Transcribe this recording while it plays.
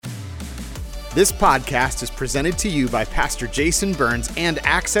This podcast is presented to you by Pastor Jason Burns and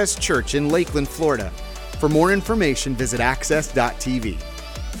Access Church in Lakeland, Florida. For more information, visit access.tv.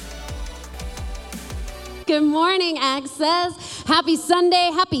 Good morning, Access. Happy Sunday.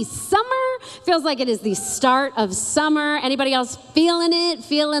 Happy summer. Feels like it is the start of summer. Anybody else feeling it?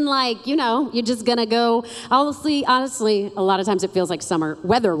 Feeling like, you're just going to go. Honestly, a lot of times it feels like summer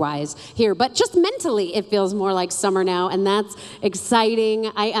weather-wise here, but just mentally it feels more like summer now, and that's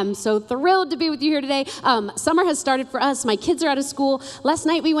exciting. I am so thrilled to be with you here today. Summer has started for us. My kids are out of school. Last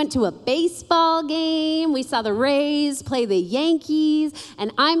night we went to a baseball game. We saw the Rays play the Yankees,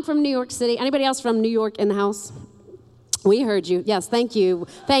 and I'm from New York City. Anybody else from New York in the house? We heard you. Yes, thank you.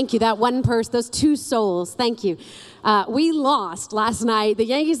 Thank you. That one person, those two souls. Thank you. We lost last night. The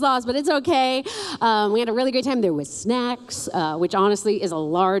Yankees lost, but it's okay. We had a really great time. There was snacks, which honestly is a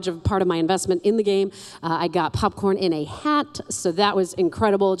large part of my investment in the game. I got popcorn in a hat, so that was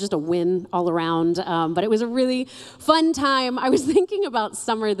incredible. Just a win all around. But it was a really fun time. I was thinking about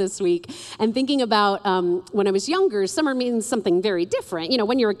summer this week and thinking about when I was younger, summer means something very different.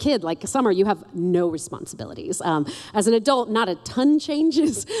 When you're a kid, like summer, you have no responsibilities. As an adult, not a ton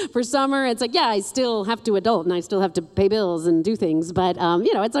changes for summer. It's like, yeah, I still have to adult and I still have to pay bills and do things, but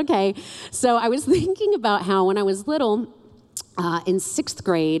it's okay. So I was thinking about how when I was little, in 6th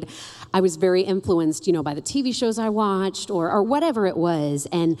grade, I was very influenced, by the TV shows I watched or whatever it was.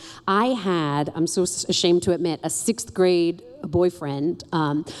 And I had, I'm so ashamed to admit, a 6th grade boyfriend.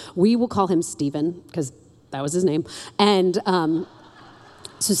 We will call him Steven because that was his name. And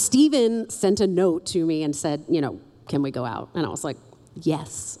so Steven sent a note to me and said, can we go out? And I was like,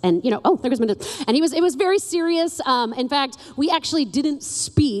 yes. And, there goes my note. And it was very serious. In fact, we actually didn't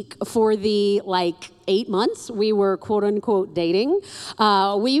speak for the 8 months we were quote unquote dating.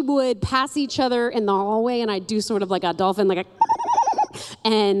 We would pass each other in the hallway and I'd do sort of like a dolphin,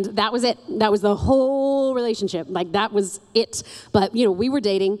 and that was it. That was the whole relationship. That was it. But, we were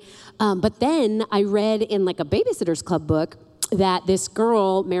dating. But then I read in a Babysitter's Club book that this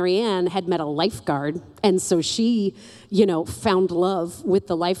girl, Marianne, had met a lifeguard. And so she, found love with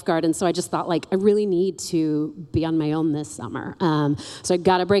the lifeguard. And so I just thought, I really need to be on my own this summer. So I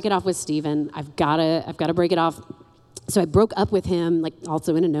got to break it off with Steven. I've got to break it off. So I broke up with him,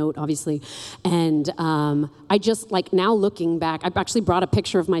 also in a note, obviously. And I just, now looking back, I've actually brought a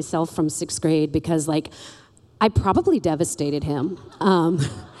picture of myself from 6th grade because, I probably devastated him.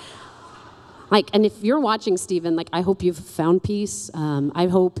 And if you're watching, Steven, I hope you've found peace. I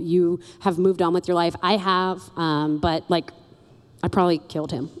hope you have moved on with your life. I have, but I probably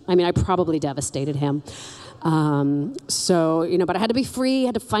killed him. I probably devastated him. But I had to be free,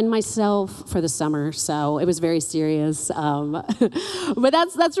 had to find myself for the summer. So it was very serious. But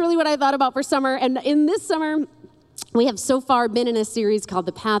that's really what I thought about for summer. And in this summer, we have so far been in a series called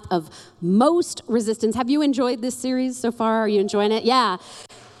The Path of Most Resistance. Have you enjoyed this series so far? Are you enjoying it? Yeah.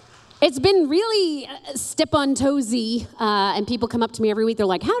 It's been really step-on-toesy, and people come up to me every week. They're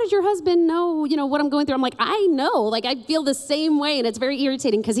like, how did your husband know, what I'm going through? I'm like, I know. I feel the same way, and it's very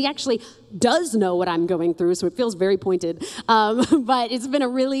irritating because he actually does know what I'm going through, so it feels very pointed. But it's been a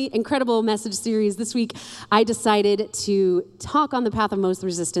really incredible message series. This week, I decided to talk on the path of most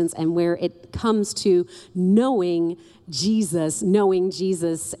resistance and where it comes to knowing Jesus. Knowing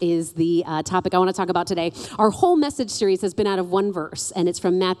Jesus is the topic I want to talk about today. Our whole message series has been out of one verse, and it's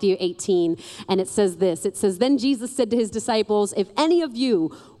from Matthew 18, and it says this. It says, then Jesus said to his disciples, if any of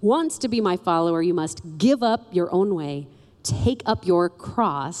you wants to be my follower, you must give up your own way, take up your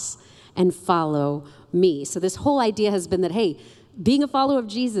cross, and follow me. So this whole idea has been that, hey, being a follower of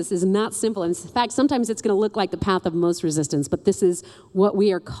Jesus is not simple. In fact, sometimes it's going to look like the path of most resistance, but this is what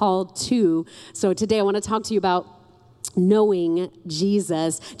we are called to. So today I want to talk to you about knowing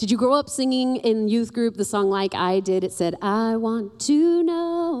Jesus. Did you grow up singing in youth group the song like I did? It said, I want to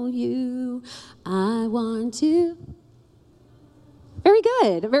know you. I want to. Very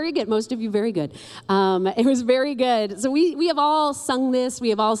good, very good. Most of you, very good. It was very good. So we have all sung this.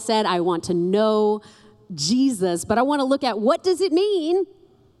 We have all said, I want to know Jesus. But I want to look at what does it mean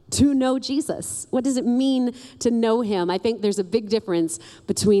to know Jesus? What does it mean to know him? I think there's a big difference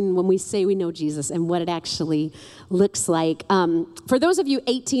between when we say we know Jesus and what it actually looks like. For those of you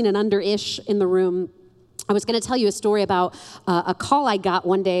 18 and under-ish in the room, I was going to tell you a story about a call I got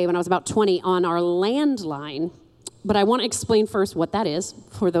one day when I was about 20 on our landline. But I want to explain first what that is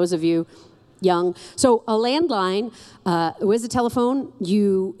for those of you young. So a landline was a telephone.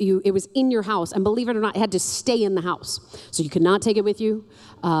 It was in your house, and believe it or not, it had to stay in the house. So you could not take it with you.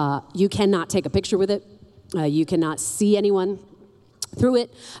 You cannot take a picture with it. You cannot see anyone. through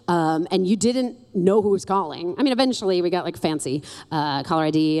it, and you didn't know who was calling. I mean, eventually we got like fancy caller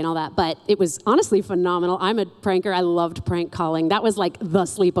ID and all that, but it was honestly phenomenal. I'm a pranker. I loved prank calling. That was like the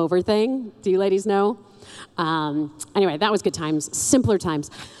sleepover thing. Do you ladies know? Anyway, that was good times, simpler times.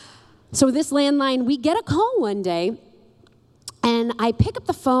 So this landline, we get a call one day, and I pick up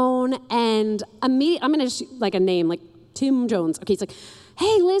the phone, and immediately, I'm going to shoot like a name, like Tim Jones. Okay, it's like,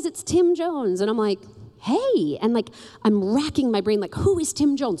 hey, Liz, it's Tim Jones. And I'm like, hey, and like, I'm racking my brain, like, who is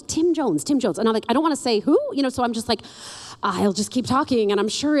Tim Jones? Tim Jones, Tim Jones. And I'm like, I don't want to say who, so I'm just like, I'll just keep talking, and I'm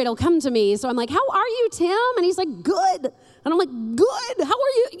sure it'll come to me. So I'm like, how are you, Tim? And he's like, good. And I'm like, good, how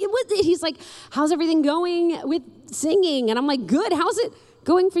are you? He's like, how's everything going with singing? And I'm like, good, how's it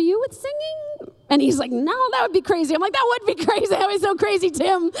going for you with singing? And he's like, no, that would be crazy. I'm like, that would be crazy. That would be so crazy,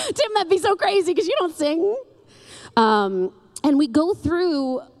 Tim. Tim, that'd be so crazy because you don't sing. And we go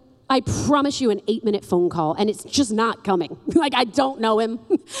through, I promise you, an 8-minute phone call, and it's just not coming. Like, I don't know him.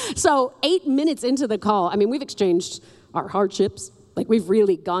 So 8 minutes into the call, I mean, we've exchanged our hardships. Like, we've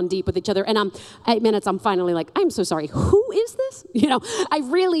really gone deep with each other. And 8 minutes, I'm finally like, I'm so sorry. Who is this? I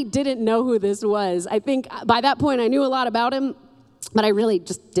really didn't know who this was. I think by that point, I knew a lot about him, but I really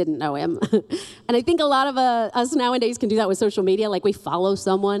just didn't know him. And I think a lot of us nowadays can do that with social media. Like, we follow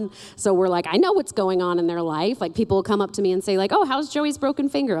someone, so we're like, I know what's going on in their life. Like, people will come up to me and say, like, oh, how's Joey's broken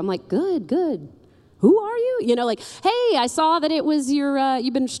finger? I'm like, good. Who are you? Like, hey, I saw that it was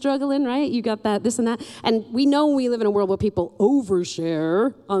you've been struggling, right? You got that, this and that. And we know we live in a world where people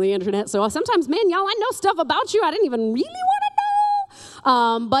overshare on the internet. So sometimes, man, y'all, I know stuff about you I didn't even really want to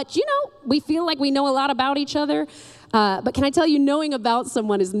know. But, we feel like we know a lot about each other. But can I tell you, knowing about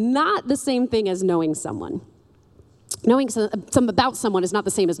someone is not the same thing as knowing someone. Knowing some about someone is not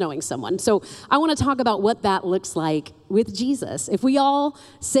the same as knowing someone. So I want to talk about what that looks like with Jesus. If we all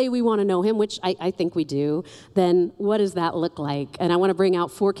say we want to know him, which I think we do, then what does that look like? And I want to bring out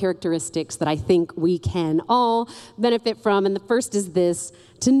 4 characteristics that I think we can all benefit from. And the first is this: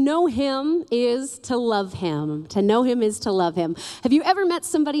 to know him is to love him. To know him is to love him. Have you ever met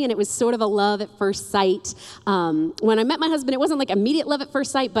somebody and it was sort of a love at first sight? When I met my husband, it wasn't like immediate love at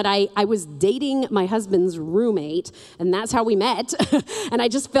first sight, but I was dating my husband's roommate, and that's how we met. And I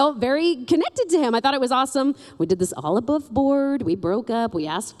just felt very connected to him. I thought it was awesome. We did this all above board. We broke up. We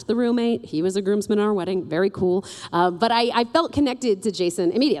asked the roommate. He was a groomsman at our wedding. Very cool. But I felt connected to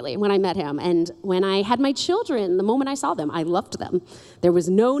Jason immediately when I met him. And when I had my children, the moment I saw them, I loved them. There was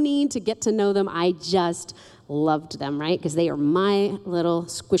no need to get to know them. I just loved them, right? Because they are my little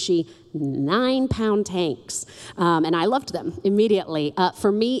squishy 9-pound tanks. And I loved them immediately.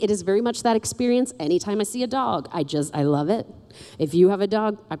 For me, it is very much that experience. Anytime I see a dog, I love it. If you have a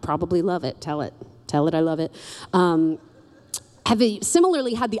dog, I probably love it. Tell it I love it. Have you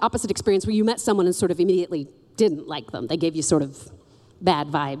similarly had the opposite experience where you met someone and sort of immediately didn't like them? They gave you sort of bad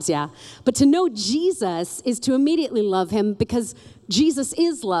vibes, yeah. But to know Jesus is to immediately love him because Jesus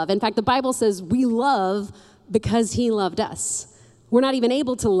is love. In fact, the Bible says we love because he loved us. We're not even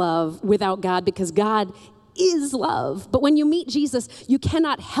able to love without God because God is love. But when you meet Jesus, you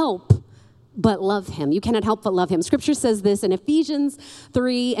cannot help but love him. You cannot help but love him. Scripture says this in Ephesians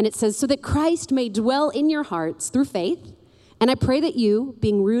 3, and it says, so that Christ may dwell in your hearts through faith. And I pray that you,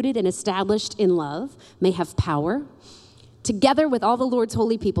 being rooted and established in love, may have power, together with all the Lord's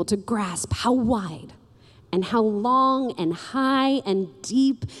holy people, to grasp how wide and how long and high and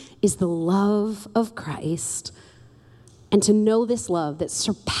deep is the love of Christ, and to know this love that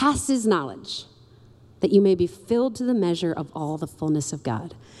surpasses knowledge, that you may be filled to the measure of all the fullness of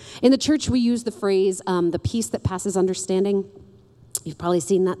God. In the church, we use the phrase, the peace that passes understanding. You've probably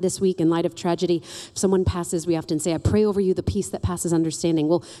seen that this week in light of tragedy. If someone passes, we often say, I pray over you the peace that passes understanding.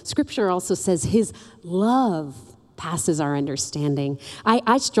 Well, Scripture also says his love passes our understanding.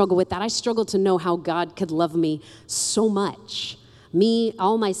 I struggle with that. I struggle to know how God could love me so much. Me,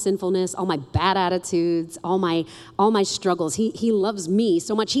 all my sinfulness, all my bad attitudes, all my struggles. He loves me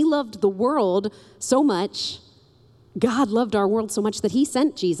so much. He loved the world so much. God loved our world so much that he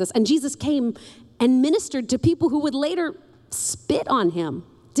sent Jesus. And Jesus came and ministered to people who would later spit on him,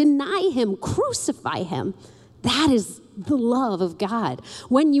 deny him, crucify him. That is the love of God.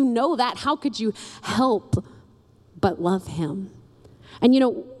 When you know that, how could you help but love him? And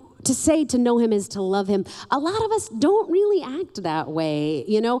to say to know him is to love him. A lot of us don't really act that way,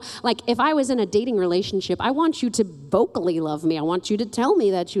 Like if I was in a dating relationship, I want you to vocally love me. I want you to tell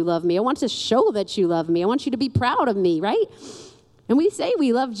me that you love me. I want to show that you love me. I want you to be proud of me, right? And we say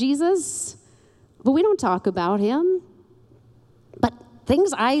we love Jesus, but we don't talk about him. But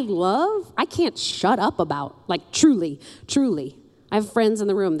things I love, I can't shut up about, like truly. I have friends in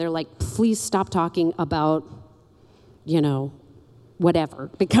the room, they're like, please stop talking about, whatever,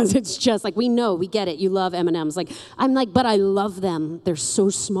 because it's just like, we know, we get it. You love M&Ms. Like, I'm like, but I love them. They're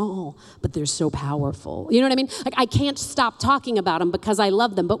so small, but they're so powerful. You know what I mean? Like, I can't stop talking about them because I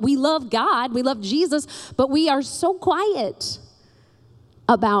love them. But we love God, we love Jesus, but we are so quiet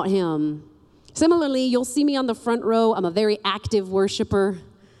about him. Similarly, you'll see me on the front row. I'm a very active worshiper.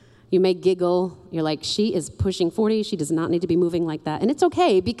 You may giggle. You're like, she is pushing 40. She does not need to be moving like that. And it's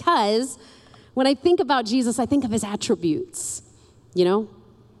okay, because when I think about Jesus, I think of his attributes. You know,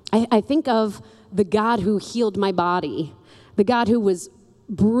 I think of the God who healed my body, the God who was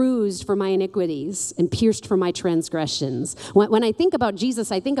bruised for my iniquities and pierced for my transgressions. When I think about Jesus,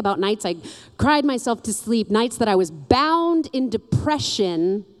 I think about nights I cried myself to sleep, nights that I was bound in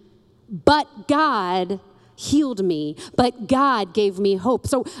depression, but God healed me, but God gave me hope.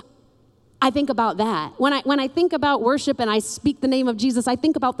 So I think about that. When I think about worship and I speak the name of Jesus, I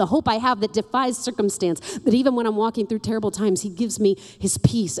think about the hope I have that defies circumstance, that even when I'm walking through terrible times, he gives me his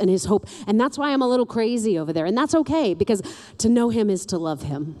peace and his hope. And that's why I'm a little crazy over there. And that's okay, because to know him is to love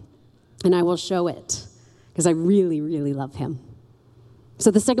him. And I will show it, because I really, really love him. So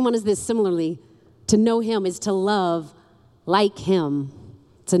the second one is this: similarly, to know him is to love like him.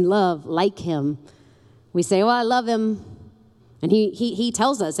 To love like him. We say, well, I love him. And he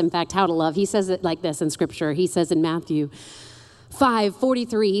tells us, in fact, how to love. He says it like this in Scripture. He says in Matthew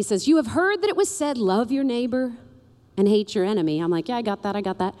 5:43, he says, you have heard that it was said, love your neighbor and hate your enemy. I'm like, yeah, I got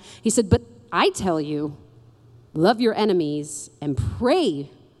that. He said, but I tell you, love your enemies and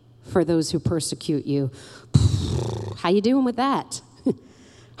pray for those who persecute you. How you doing with that?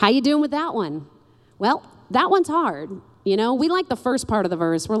 How you doing with that one? Well, that one's hard. You know, we like the first part of the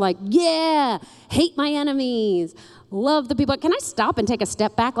verse. We're like, yeah, hate my enemies. Love the people. Can I stop and take a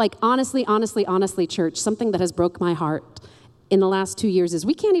step back? Like, honestly, church, something that has broke my heart in the last 2 years is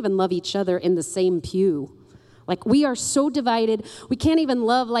we can't even love each other in the same pew. Like, we are so divided. We can't even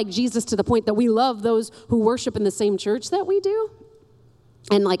love like Jesus to the point that we love those who worship in the same church that we do.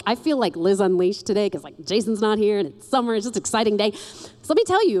 And like, I feel like Liz Unleashed today, because like Jason's not here and it's summer. It's just an exciting day. So let me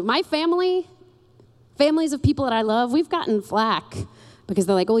tell you, my families of people that I love, we've gotten flack. Because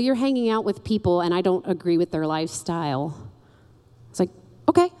they're like, well, you're hanging out with people and I don't agree with their lifestyle. It's like,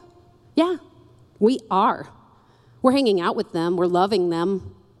 okay, yeah, we are. We're hanging out with them. We're loving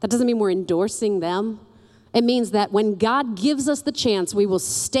them. That doesn't mean we're endorsing them. It means that when God gives us the chance, we will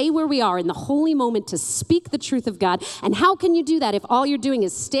stay where we are in the holy moment to speak the truth of God. And how can you do that if all you're doing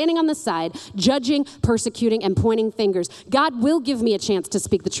is standing on the side, judging, persecuting, and pointing fingers? God will give me a chance to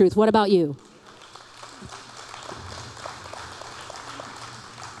speak the truth. What about you?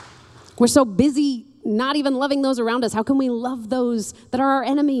 We're so busy not even loving those around us. How can we love those that are our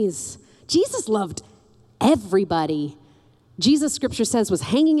enemies? Jesus loved everybody. Jesus, Scripture says, was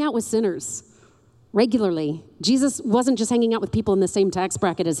hanging out with sinners regularly. Jesus wasn't just hanging out with people in the same tax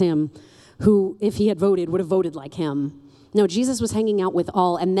bracket as him, who, if he had voted, would have voted like him. No, Jesus was hanging out with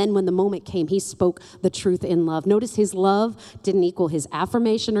all, and then when the moment came, he spoke the truth in love. Notice his love didn't equal his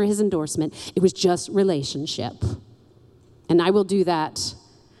affirmation or his endorsement. It was just relationship. And I will do that.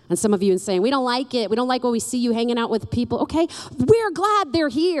 And some of you are saying, we don't like it. We don't like when we see you hanging out with people. Okay, we're glad they're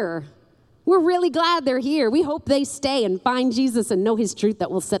here. We're really glad they're here. We hope they stay and find Jesus and know his truth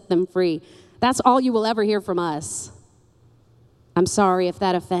that will set them free. That's all you will ever hear from us. I'm sorry if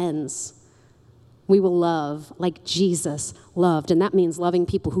that offends. We will love like Jesus loved, and that means loving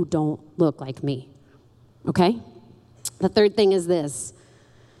people who don't look like me. Okay? The third thing is this.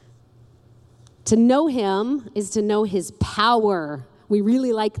 To know him is to know his power. We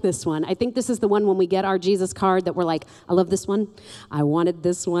really like this one. I think this is the one when we get our Jesus card that we're like, I love this one. I wanted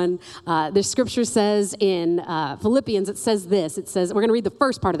this one. The scripture says in Philippians, it says this. It says, we're going to read the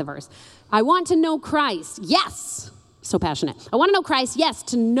first part of the verse. I want to know Christ. Yes. So passionate. I want to know Christ. Yes.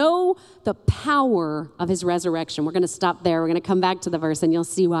 To know the power of his resurrection. We're going to stop there. We're going to come back to the verse and you'll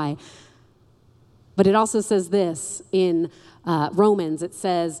see why. But it also says this in Romans. It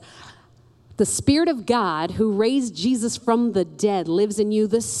says, the Spirit of God who raised Jesus from the dead lives in you.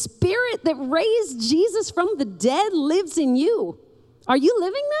 The Spirit that raised Jesus from the dead lives in you. Are you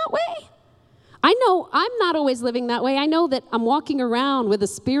living that way? I know I'm not always living that way. I know that I'm walking around with a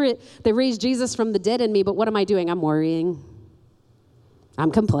Spirit that raised Jesus from the dead in me, but what am I doing? I'm worrying.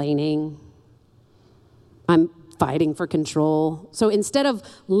 I'm complaining. I'm fighting for control. So instead of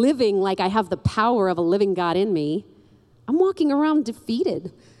living like I have the power of a living God in me, I'm walking around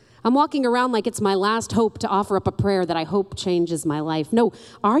defeated. I'm walking around like it's my last hope to offer up a prayer that I hope changes my life. No,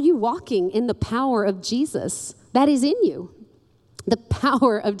 are you walking in the power of Jesus that is in you? The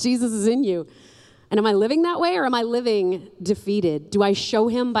power of Jesus is in you. And am I living that way or am I living defeated? Do I show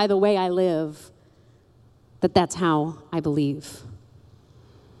him by the way I live that that's how I believe?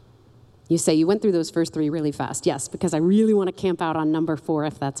 You say, you went through those first 3 really fast. Yes, because I really want to camp out on number 4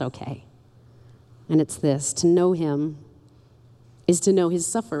 if that's okay. And it's this: to know him is to know his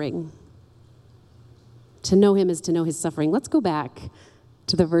suffering. To know him is to know his suffering. Let's go back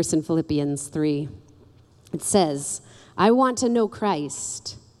to the verse in Philippians 3. It says, I want to know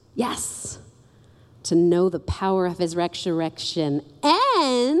Christ. Yes. To know the power of his resurrection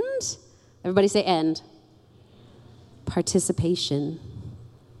and, everybody say and, participation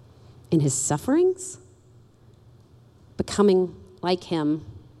in his sufferings, becoming like him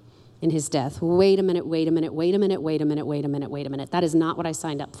in his death. Wait a minute. That is not what I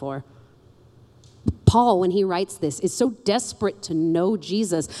signed up for. Paul, when he writes this, is so desperate to know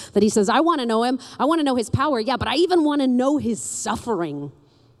Jesus that he says, I want to know him. I want to know his power. Yeah, but I even want to know his suffering.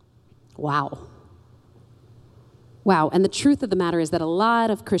 Wow. Wow. And the truth of the matter is that a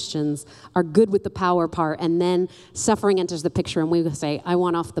lot of Christians are good with the power part, and then suffering enters the picture, and we say, I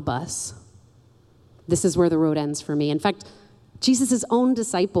want off the bus. This is where the road ends for me. In fact, Jesus' own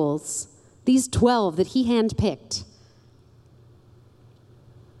disciples, these 12 that he handpicked,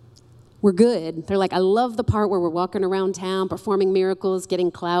 were good. They're like, I love the part where we're walking around town, performing miracles,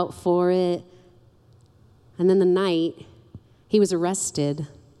 getting clout for it. And then the night he was arrested,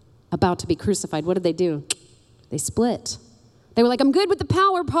 about to be crucified, what did they do? They split. They were like, I'm good with the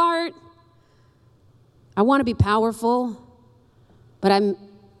power part. I want to be powerful, but I'm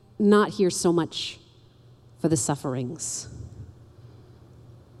not here so much for the sufferings.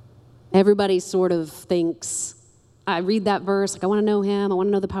 Everybody sort of thinks, I read that verse, like I want to know him, I want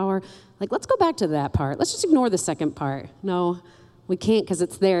to know the power. Like, let's go back to that part. Let's just ignore the second part. No, we can't because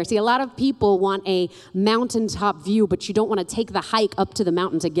it's there. See, a lot of people want a mountaintop view, but you don't want to take the hike up to the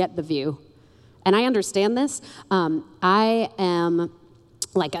mountain to get the view. And I understand this. I am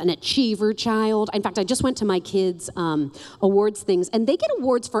like an achiever child. In fact, I just went to my kids' awards things, and they get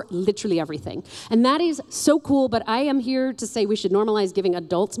awards for literally everything. And that is so cool, but I am here to say we should normalize giving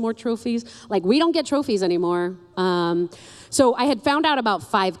adults more trophies. Like, we don't get trophies anymore. So I had found out about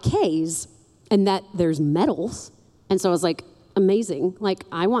 5Ks and that there's medals. And so I was like, amazing. Like,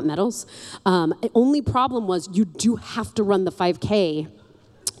 I want medals. The only problem was you do have to run the 5K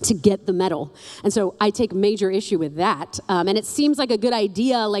to get the medal. And so I take major issue with that. And it seems like a good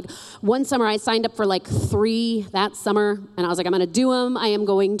idea. Like, one summer I signed up for like 3 that summer, and I was like, I'm gonna do them. I am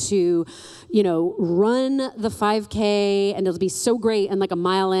going to, run the 5K, and it'll be so great. And like a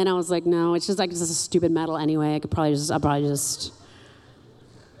mile in, I was like, no, it's just a stupid medal anyway. I'll probably just.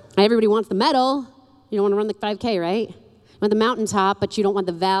 Everybody wants the medal. You don't want to run the 5K, right? You want the mountaintop, but you don't want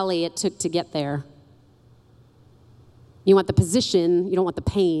the valley it took to get there. You want the position, you don't want the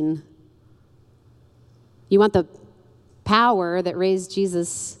pain. You want the power that raised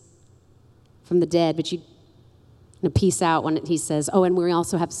Jesus from the dead, but you peace out when he says, oh, and we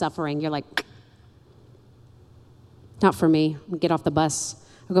also have suffering. You're like, not for me. I'll get off the bus.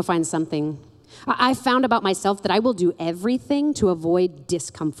 I'll go find something. I found about myself that I will do everything to avoid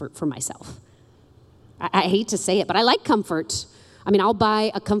discomfort for myself. I hate to say it, but I like comfort. I mean, I'll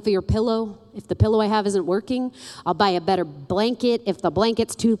buy a comfier pillow if the pillow I have isn't working. I'll buy a better blanket if the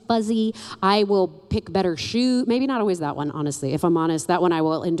blanket's too fuzzy. I will pick better shoes. Maybe not always that one, honestly. If I'm honest, that one I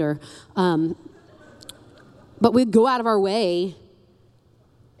will endure. But we go out of our way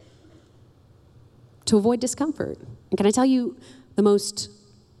to avoid discomfort. And can I tell you the most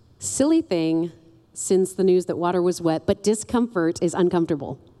silly thing since the news that water was wet, but discomfort is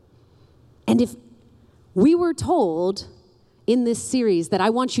uncomfortable. And if we were told in this series that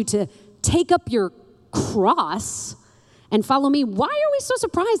I want you to take up your cross and follow me, why are we so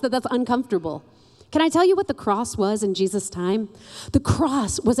surprised that that's uncomfortable? Can I tell you what the cross was in Jesus' time? The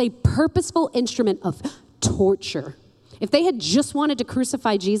cross was a purposeful instrument of torture. If they had just wanted to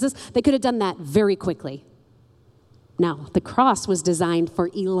crucify Jesus, they could have done that very quickly. No, the cross was designed for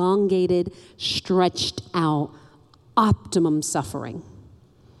elongated, stretched out, optimum suffering.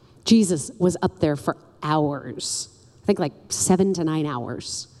 Jesus was up there for hours. I think like 7 to 9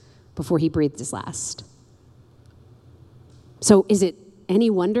 hours before he breathed his last. So is it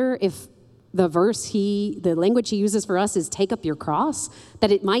any wonder if the language he uses for us is take up your cross,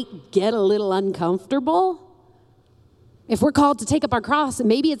 that it might get a little uncomfortable? If we're called to take up our cross,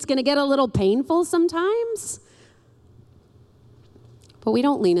 maybe it's going to get a little painful sometimes. But we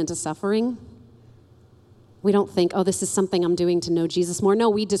don't lean into suffering. We don't think, oh, this is something I'm doing to know Jesus more.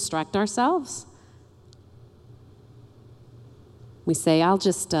 No, we distract ourselves. We say, I'll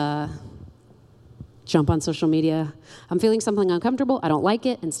just jump on social media. I'm feeling something uncomfortable. I don't like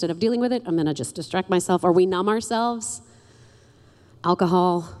it. Instead of dealing with it, I'm going to just distract myself. Or we numb ourselves.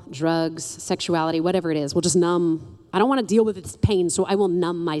 Alcohol, drugs, sexuality, whatever it is. We'll just numb I don't want to deal with this pain, so I will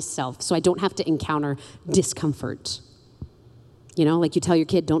numb myself so I don't have to encounter discomfort. You know, like you tell your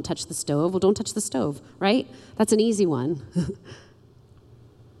kid, don't touch the stove. Well, don't touch the stove, right? That's an easy one.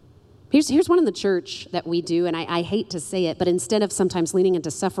 Here's one in the church that we do, and I hate to say it, but instead of sometimes leaning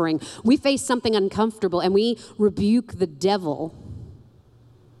into suffering, we face something uncomfortable and we rebuke the devil.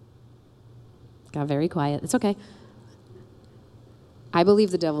 Got very quiet. It's okay. I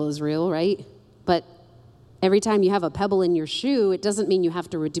believe the devil is real, right? But every time you have a pebble in your shoe, it doesn't mean you have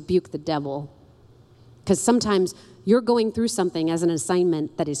to rebuke the devil. Because sometimes you're going through something as an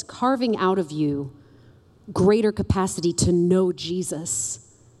assignment that is carving out of you greater capacity to know Jesus.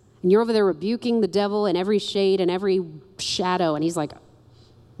 And you're over there rebuking the devil in every shade and every shadow. And he's like,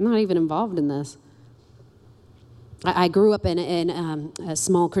 I'm not even involved in this. I grew up in a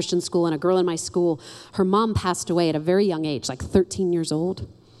small Christian school, and a girl in my school, her mom passed away at a very young age, like 13 years old.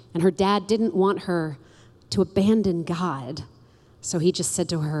 And her dad didn't want her to abandon God. So he just said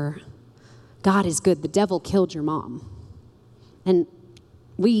to her, God is good. The devil killed your mom. And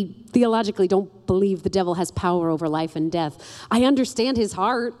we theologically don't believe the devil has power over life and death. I understand his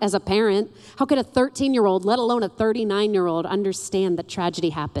heart as a parent. How could a 13-year-old, let alone a 39-year-old, understand that tragedy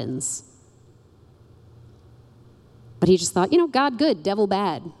happens? But he just thought, God good, devil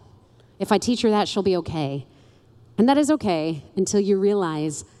bad. If I teach her that, she'll be okay. And that is okay until you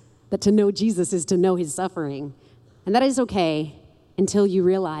realize that to know Jesus is to know his suffering. And that is okay until you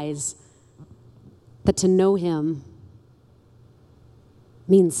realize that to know him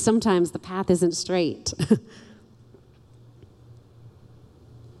means sometimes the path isn't straight.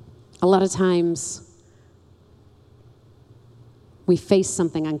 A lot of times we face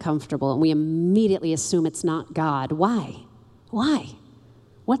something uncomfortable and we immediately assume it's not God. Why? Why?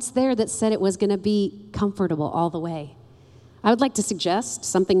 What's there that said it was going to be comfortable all the way? I would like to suggest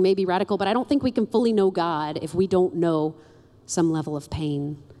something maybe radical, but I don't think we can fully know God if we don't know some level of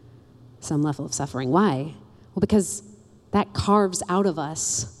pain, some level of suffering. Why? Well, because that carves out of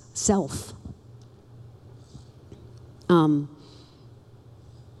us self. In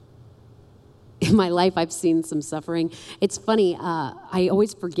my life, I've seen some suffering. It's funny, I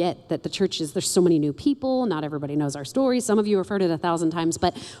always forget that the churches, there's so many new people, not everybody knows our story. Some of you have heard it 1,000 times,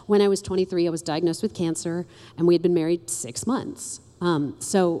 but when I was 23, I was diagnosed with cancer, and we had been married 6 months.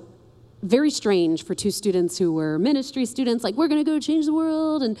 So very strange for two students who were ministry students, like, we're gonna go change the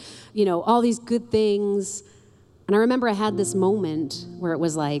world, and all these good things. And I remember I had this moment where it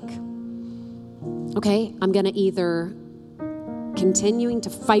was like, okay, I'm gonna either continuing to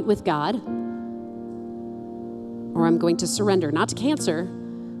fight with God, or I'm going to surrender, not to cancer,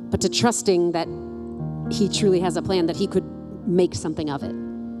 but to trusting that he truly has a plan, that he could make something of it.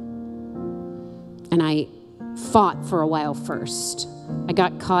 And I fought for a while first. I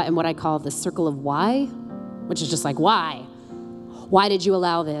got caught in what I call the circle of why, which is just like, why? Why did you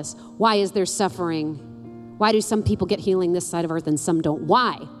allow this? Why is there suffering? Why do some people get healing this side of earth and some don't?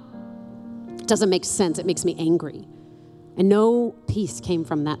 Why? It doesn't make sense. It makes me angry. And no peace came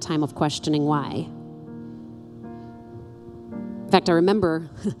from that time of questioning why. In fact, I remember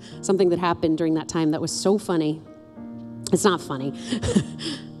something that happened during that time that was so funny. It's not funny.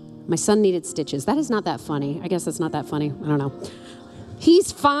 My son needed stitches. That is not that funny. I guess that's not that funny. I don't know.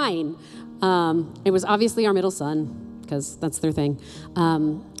 He's fine. It was obviously our middle son, because that's their thing.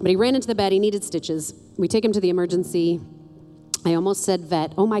 But he ran into the bed. He needed stitches. We take him to the emergency. I almost said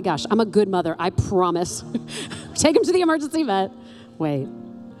vet. Oh my gosh, I'm a good mother. I promise. Take him to the emergency vet. Wait.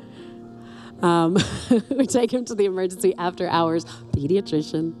 We take him to the emergency after hours,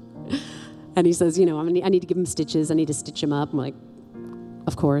 pediatrician. And he says, I need to give him stitches. I need to stitch him up. I'm like,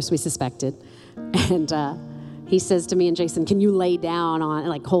 of course, we suspected. And he says to me and Jason, can you lay down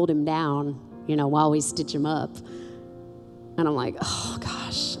hold him down, while we stitch him up? And I'm like, oh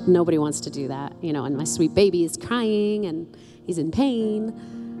gosh, nobody wants to do that. And my sweet baby is crying and he's in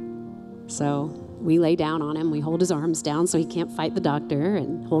pain. So we lay down on him. We hold his arms down so he can't fight the doctor,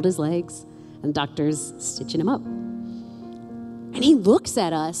 and hold his legs. And the doctor's stitching him up. And he looks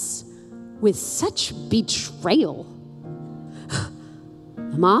at us with such betrayal.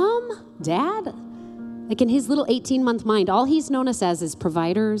 Mom? Dad? Like, in his little 18-month mind, all he's known us as is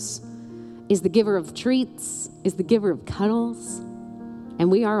providers, is the giver of treats, is the giver of cuddles.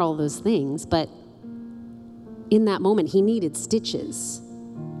 And we are all those things, but in that moment, he needed stitches.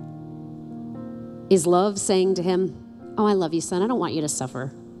 Is love saying to him, oh, I love you, son. I don't want you to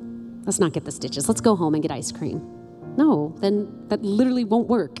suffer. Let's not get the stitches. Let's go home and get ice cream. No, then that literally won't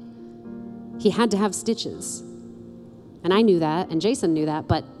work. He had to have stitches. And I knew that, and Jason knew that,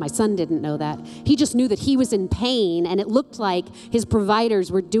 but my son didn't know that. He just knew that he was in pain, and it looked like his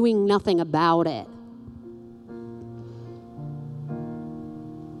providers were doing nothing about it.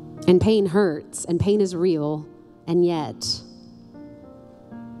 And pain hurts, and pain is real, and yet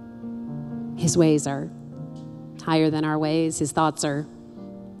his ways are higher than our ways. His thoughts are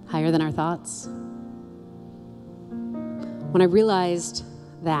higher than our thoughts. When I realized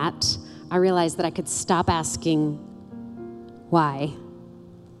that, I could stop asking why.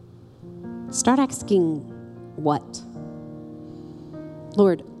 Start asking what?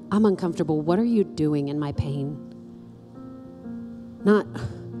 Lord, I'm uncomfortable. What are you doing in my pain? Not,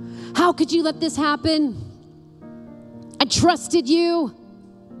 how could you let this happen? I trusted you.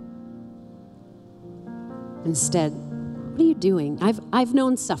 Instead, what are you doing? I've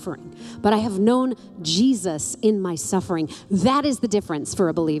known suffering, but I have known Jesus in my suffering. That is the difference for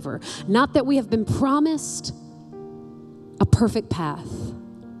a believer. Not that we have been promised a perfect path,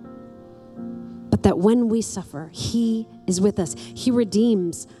 but that when we suffer, he is with us. He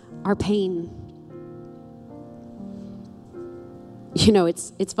redeems our pain. You know,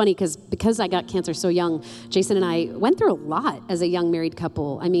 it's funny because I got cancer so young, Jason and I went through a lot as a young married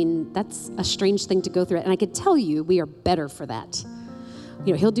couple. I mean, that's a strange thing to go through. And I could tell you we are better for that.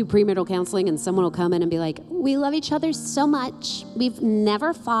 You know, he'll do premarital counseling and someone will come in and be like, we love each other so much. We've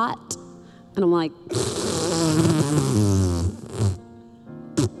never fought. And I'm like,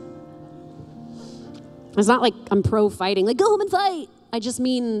 it's not like I'm pro fighting, like go home and fight. I just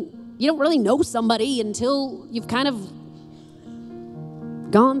mean, you don't really know somebody until you've kind of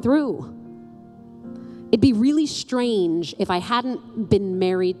gone through. It'd be really strange if I hadn't been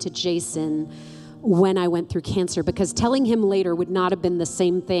married to Jason when I went through cancer, because telling him later would not have been the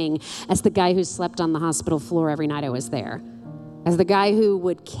same thing as the guy who slept on the hospital floor every night I was there. As the guy who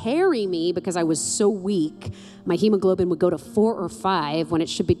would carry me because I was so weak, my hemoglobin would go to 4 or 5 when it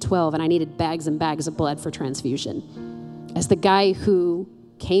should be 12, and I needed bags and bags of blood for transfusion. As the guy who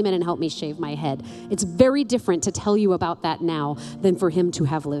came in and helped me shave my head. It's very different to tell you about that now than for him to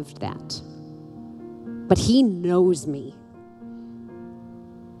have lived that. But he knows me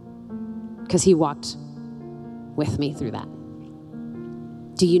because he walked with me through that.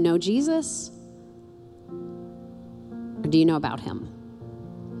 Do you know Jesus? Or do you know about him?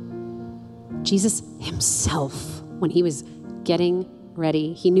 Jesus himself, when he was getting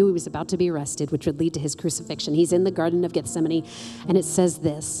ready, he knew he was about to be arrested, which would lead to his crucifixion. He's in the Garden of Gethsemane, and it says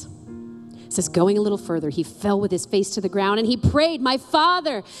this. It says, going a little further, he fell with his face to the ground, and he prayed, my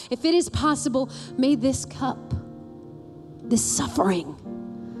Father, if it is possible, may this cup, this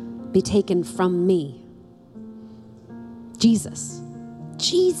suffering, be taken from me. Jesus,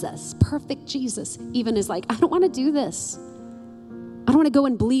 perfect Jesus, even is like, I don't want to do this. I don't want to go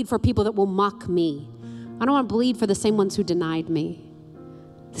and bleed for people that will mock me. I don't want to bleed for the same ones who denied me.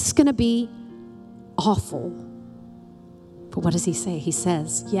 This is going to be awful. But what does he say? He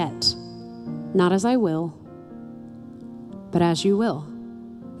says, yet, not as I will, but as you will.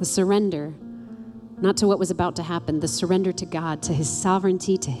 The surrender, not to what was about to happen, the surrender to God, to his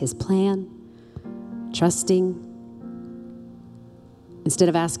sovereignty, to his plan, trusting. Instead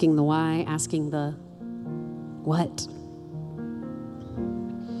of asking the why, asking the what.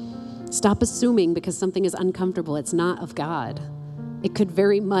 Stop assuming because something is uncomfortable, it's not of God. It could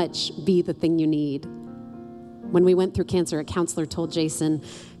very much be the thing you need. When we went through cancer, a counselor told Jason,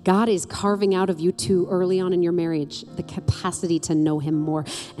 God is carving out of you two early on in your marriage the capacity to know him more.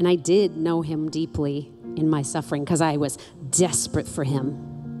 And I did know him deeply in my suffering because I was desperate for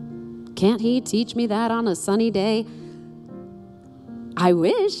him. Can't he teach me that on a sunny day? I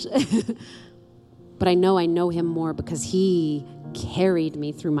wish. But I know him more because he carried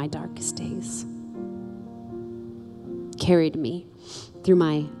me through my darkest days. Carried me through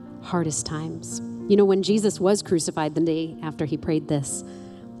my hardest times. You know, when Jesus was crucified the day after he prayed this,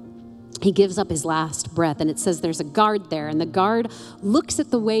 he gives up his last breath, and it says there's a guard there, and the guard looks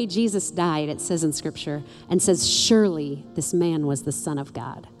at the way Jesus died, it says in Scripture, and says, surely this man was the Son of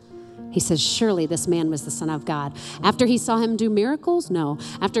God. He says, surely this man was the Son of God. After he saw him do miracles? No.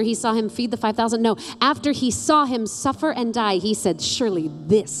 After he saw him feed the 5,000? No. After he saw him suffer and die, he said, surely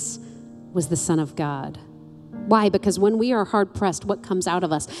this was the Son of God. Why? Because when we are hard-pressed, what comes out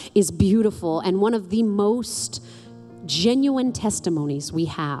of us is beautiful, and one of the most genuine testimonies we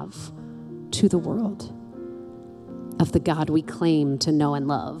have to the world of the God we claim to know and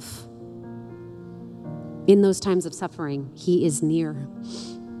love. In those times of suffering, he is near.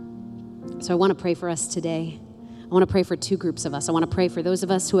 So I want to pray for us today. I want to pray for two groups of us. I want to pray for those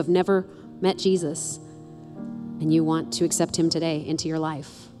of us who have never met Jesus, and you want to accept him today into your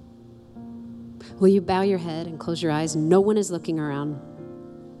life. Will you bow your head and close your eyes? No one is looking around.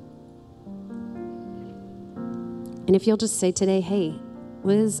 And if you'll just say today, hey,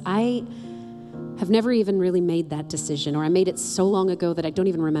 Liz, I have never even really made that decision, or I made it so long ago that I don't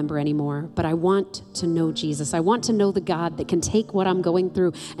even remember anymore, but I want to know Jesus. I want to know the God that can take what I'm going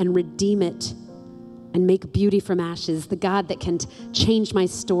through and redeem it and make beauty from ashes, the God that can change my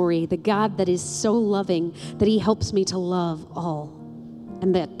story, the God that is so loving that he helps me to love all,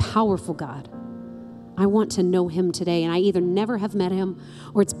 and that powerful God. I want to know him today, and I either never have met him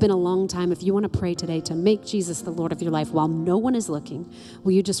or it's been a long time. If you want to pray today to make Jesus the Lord of your life while no one is looking,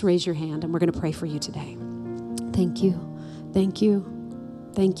 will you just raise your hand and we're going to pray for you today. Thank you. Thank you.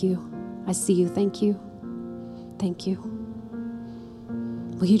 Thank you. I see you. Thank you. Thank you.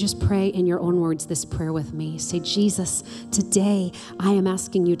 Will you just pray in your own words this prayer with me? Say, Jesus, today I am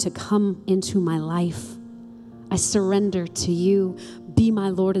asking you to come into my life. I surrender to you. Be my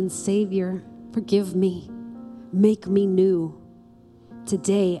Lord and Savior. Forgive me. Make me new.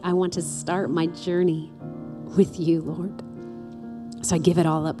 Today, I want to start my journey with you, Lord. So I give it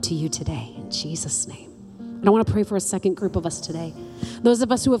all up to you today in Jesus' name. And I want to pray for a second group of us today. Those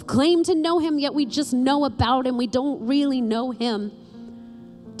of us who have claimed to know him, yet we just know about him. We don't really know him.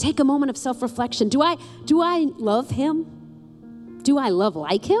 Take a moment of self-reflection. Do I love him? Do I love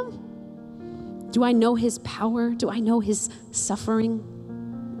like him? Do I know his power? Do I know his suffering?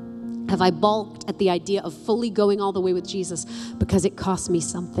 Have I balked at the idea of fully going all the way with Jesus because it cost me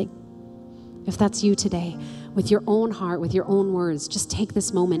something? If that's you today, with your own heart, with your own words, just take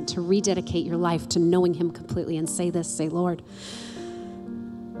this moment to rededicate your life to knowing him completely and say this, say, Lord,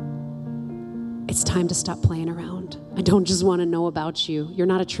 it's time to stop playing around. I don't just want to know about you. You're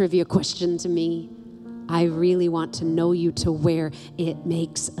not a trivia question to me. I really want to know you to where it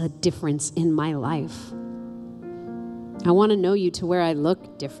makes a difference in my life. I want to know you to where I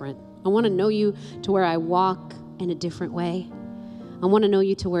look different. I want to know you to where I walk in a different way. I want to know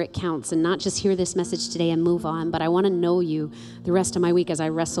you to where it counts and not just hear this message today and move on, but I want to know you the rest of my week as I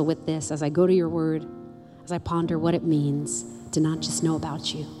wrestle with this, as I go to your word, as I ponder what it means to not just know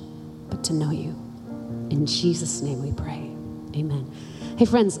about you, but to know you. In Jesus' name we pray. Amen. Hey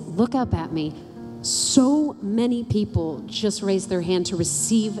friends, look up at me. So many people just raised their hand to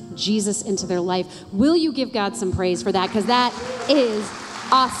receive Jesus into their life. Will you give God some praise for that? Because that is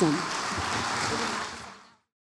awesome.